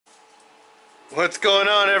What's going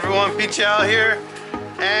on, everyone? PincheAls here,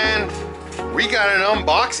 and we got an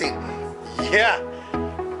unboxing. Yeah,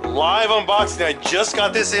 live unboxing. I just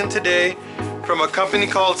got this in today from a company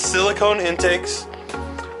called Silicone Intakes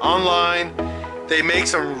online. They make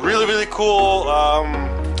some really cool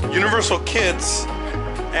universal kits,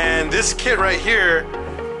 and this kit right here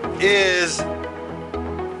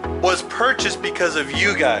was purchased because of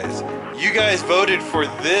you guys. You guys voted for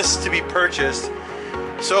this to be purchased,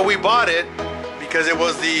 so we bought it because it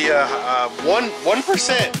was the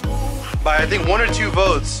 1% by I think 1 or 2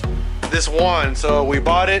 votes. This won, so we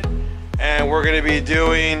bought it, and we're gonna be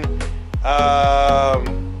doing an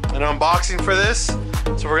unboxing for this.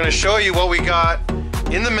 So we're gonna show you what we got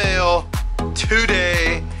in the mail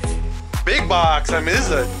today. Big box. I mean, this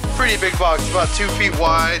is a pretty big box. It's about 2 feet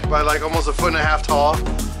wide by like almost 1.5 feet tall.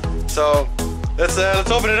 So let's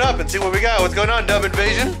open it up and see what we got. What's going on, Dub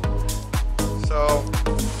Invasion? So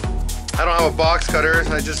I don't have a box cutter.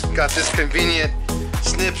 I just got this convenient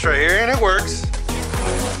snips right here, and it works.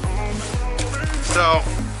 So,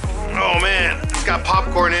 oh man, it's got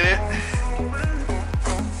popcorn in it.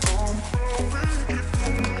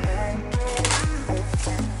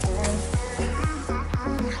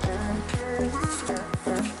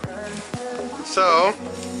 So,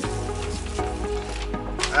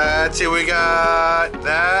 let's see, we got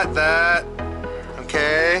that,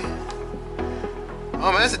 okay.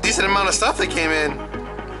 Oh man, that's a decent amount of stuff that came in.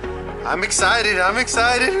 I'm excited.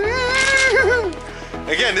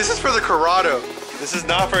 Again, this is for the Corrado. This is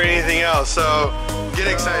not for anything else, so get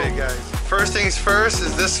excited, guys. First things first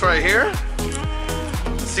is this right here.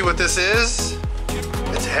 Let's see what this is.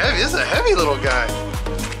 It's heavy. This is a heavy little guy.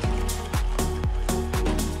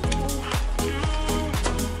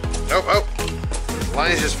 Oh,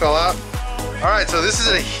 lines just fell out. Alright, so this is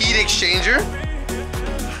a heat exchanger.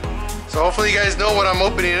 So hopefully you guys know what I'm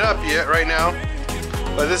opening it up yet right now.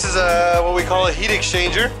 But this is what we call a heat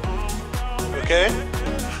exchanger. Okay?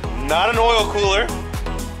 Not an oil cooler.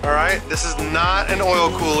 Alright, this is not an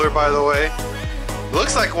oil cooler, by the way.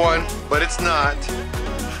 Looks like one, but it's not.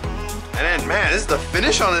 And then, man, the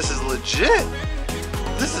finish on this is legit.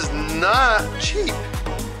 This is not cheap.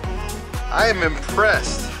 I am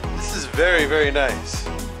impressed. This is very nice.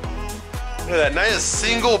 Look at that nice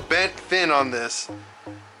single bent fin on this.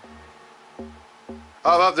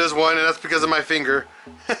 Oh, there's one, and that's because of my finger.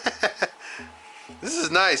 This is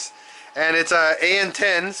nice. And it's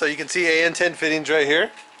AN10, so you can see AN10 fittings right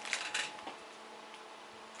here.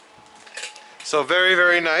 So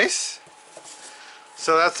very nice.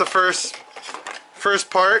 So that's the first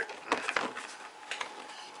part.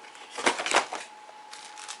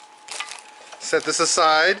 Set this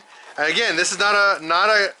aside. And again, this is not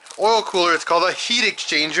a oil cooler. It's called a heat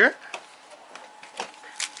exchanger.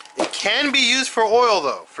 It can be used for oil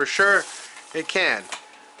though, for sure it can.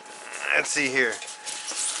 Let's see here.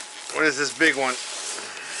 What is this big one?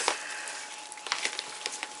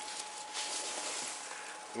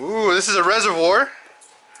 Ooh, this is a reservoir.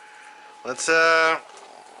 It's a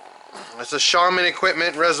Shaman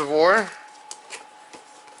Equipment reservoir.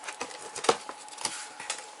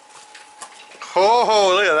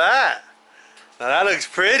 Oh, look at that. Now that looks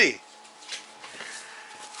pretty.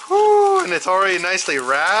 Whew, and it's already nicely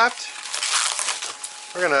wrapped.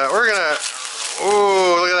 We're gonna,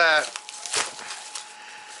 ooh, look at that.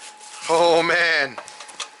 Oh man.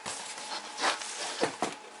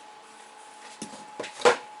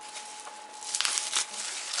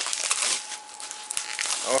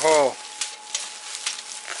 Oh.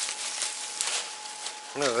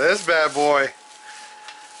 Look at this bad boy.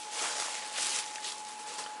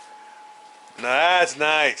 That's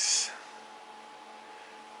nice.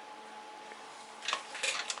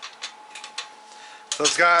 So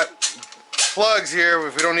it's got plugs here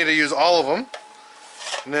if we don't need to use all of them.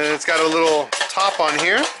 And then it's got a little top on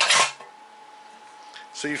here.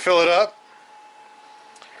 So you fill it up.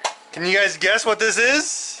 Can you guys guess what this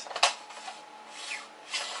is?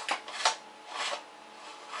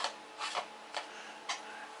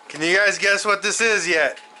 Can you guys guess what this is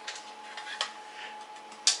yet?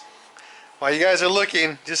 While you guys are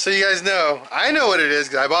looking, just so you guys know, I know what it is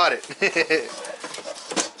because I bought it.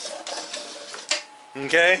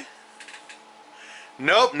 Okay?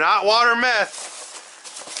 Nope, not water meth.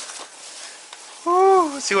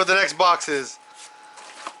 Whew, let's see what the next box is.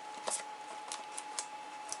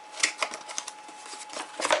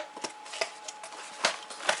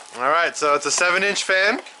 Alright, so it's a 7-inch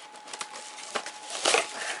fan.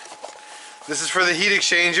 This is for the heat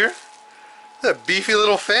exchanger. It's a beefy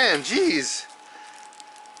little fan, jeez.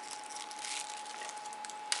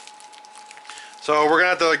 So we're gonna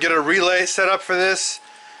have to get a relay set up for this.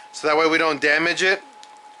 so that way we don't damage it.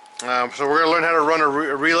 So we're going to learn how to run a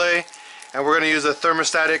relay, and we're going to use a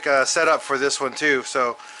thermostatic setup for this one too.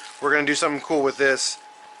 So we're going to do something cool with this.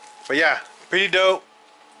 But yeah, pretty dope.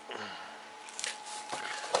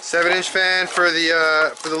 7-inch fan for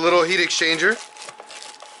the little heat exchanger.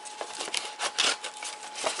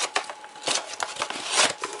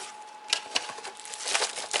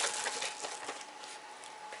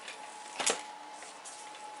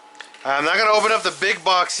 I'm not going to open up the big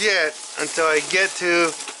box yet until I get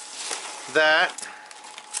to that.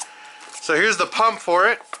 So here's the pump for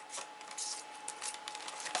it.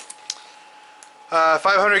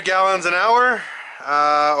 500 gallons an hour,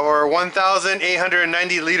 or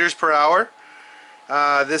 1,890 liters per hour.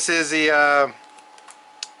 This is the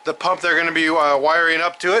pump they're going to be wiring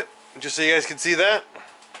up to it, just so you guys can see that.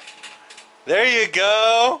 There you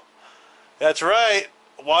go. That's right.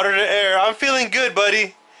 Water to air. I'm feeling good,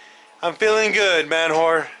 buddy. I'm feeling good, man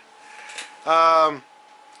whore.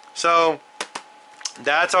 So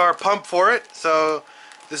that's our pump for it. So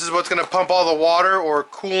this is what's going to pump all the water or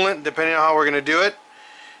coolant, depending on how we're going to do it.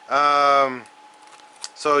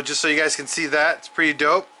 So just so you guys can see that, it's pretty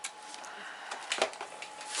dope.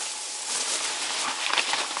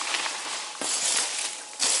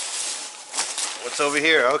 What's over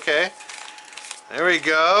here? Okay. There we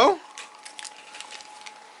go.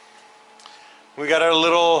 We got our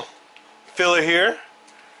little filler here.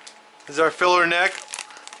 This is our filler neck.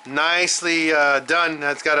 Nicely done.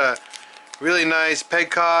 That's got a really nice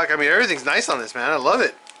pegcock. I mean, everything's nice on this, man. I love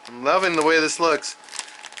it. I'm loving the way this looks.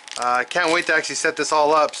 I can't wait to actually set this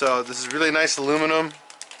all up. So this is really nice aluminum.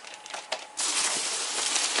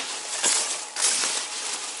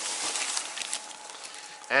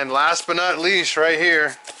 And last but not least, right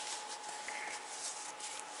here,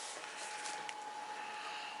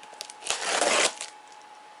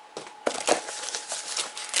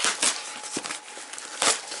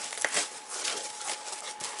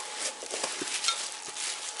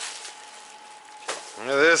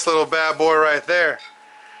 this little bad boy right there.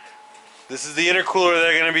 This is the intercooler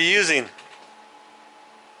they're going to be using.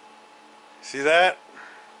 See that?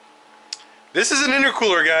 This is an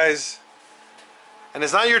intercooler, guys. And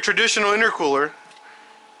it's not your traditional intercooler.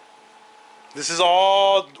 This is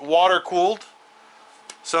all water cooled.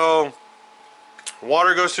 So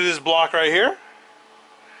water goes through this block right here,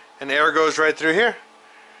 and air goes right through here.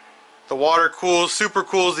 The water cools, super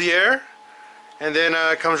cools the air, and then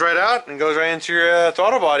comes right out and goes right into your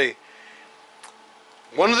throttle body.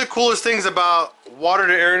 One of the coolest things about water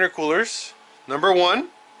to air intercoolers, number one,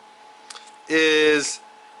 is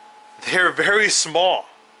they're very small.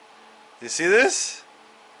 You see this?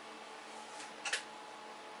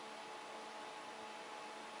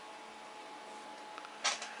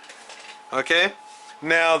 Okay,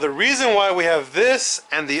 now the reason why we have this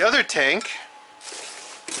and the other tank,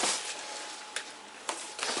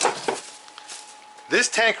 this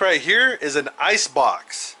tank right here is an ice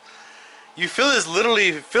box. You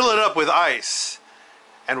literally fill it up with ice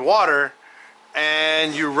and water,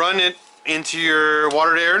 and you run it into your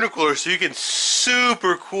water to air intercooler so you can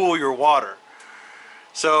super cool your water.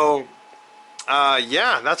 So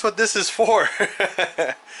yeah, that's what this is for.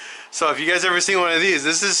 So if you guys ever seen one of these,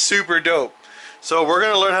 this is super dope. So we're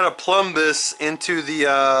gonna learn how to plumb this into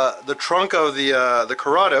the trunk of the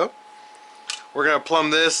Corrado. We're gonna plumb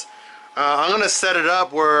this. I'm gonna set it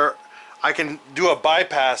up where I can do a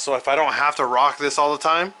bypass, so if I don't have to rock this all the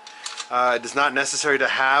time, it is not necessary to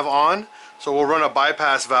have on. So we'll run a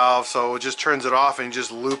bypass valve, so it just turns it off and you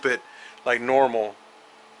just loop it like normal.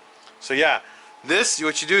 So yeah, this,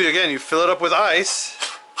 what you do again, you fill it up with ice.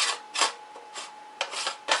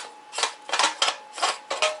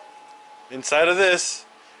 Inside of this,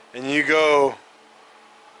 and you go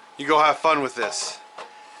have fun with this,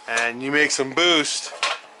 and you make some boost,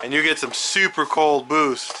 and you get some super cold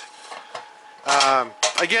boost.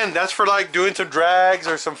 Again, that's for like doing some drags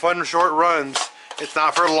or some fun short runs. It's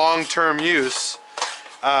not for long-term use.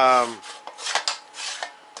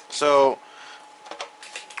 So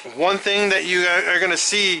one thing that you are going to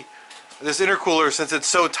see, this intercooler, since it's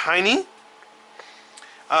so tiny,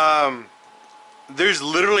 there's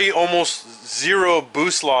literally almost zero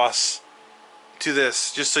boost loss to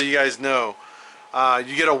this, just so you guys know.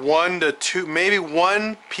 You get a 1 to 2, maybe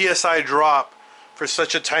 1 PSI drop for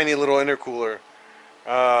such a tiny little intercooler.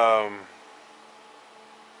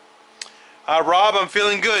 Rob, I'm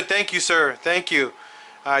feeling good. Thank you, sir. Thank you.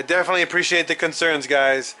 I definitely appreciate the concerns,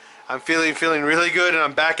 guys. I'm feeling really good, and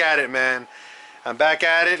I'm back at it, man. I'm back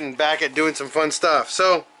at it and back at doing some fun stuff.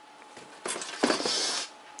 So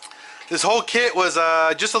this whole kit was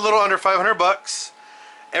just a little under 500 bucks.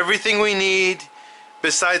 Everything we need.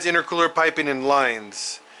 besides intercooler piping and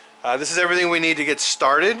lines. This is everything we need to get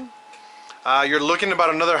started. You're looking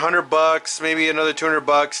about another $100, maybe another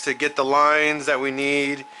 $200 to get the lines that we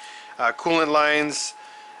need, coolant lines.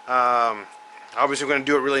 Obviously we're going to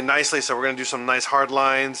do it really nicely, so we're going to do some nice hard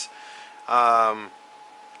lines. And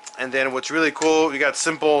then what's really cool, you got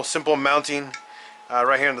simple mounting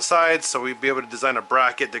right here on the sides, so we'd be able to design a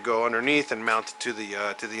bracket to go underneath and mount it to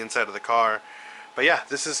the inside of the car. But yeah,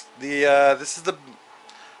 this is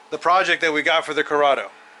the project that we got for the Corrado.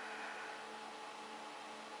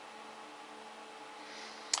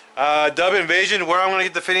 Dub Invasion, where I'm going to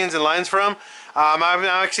get the fittings and lines from, I'm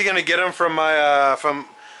actually going to get them from my from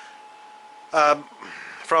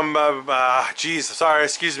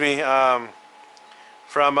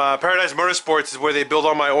Paradise Motorsports, is where they build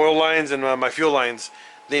all my oil lines and my fuel lines.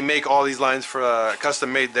 They make all these lines for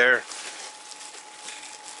custom made there.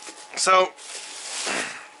 So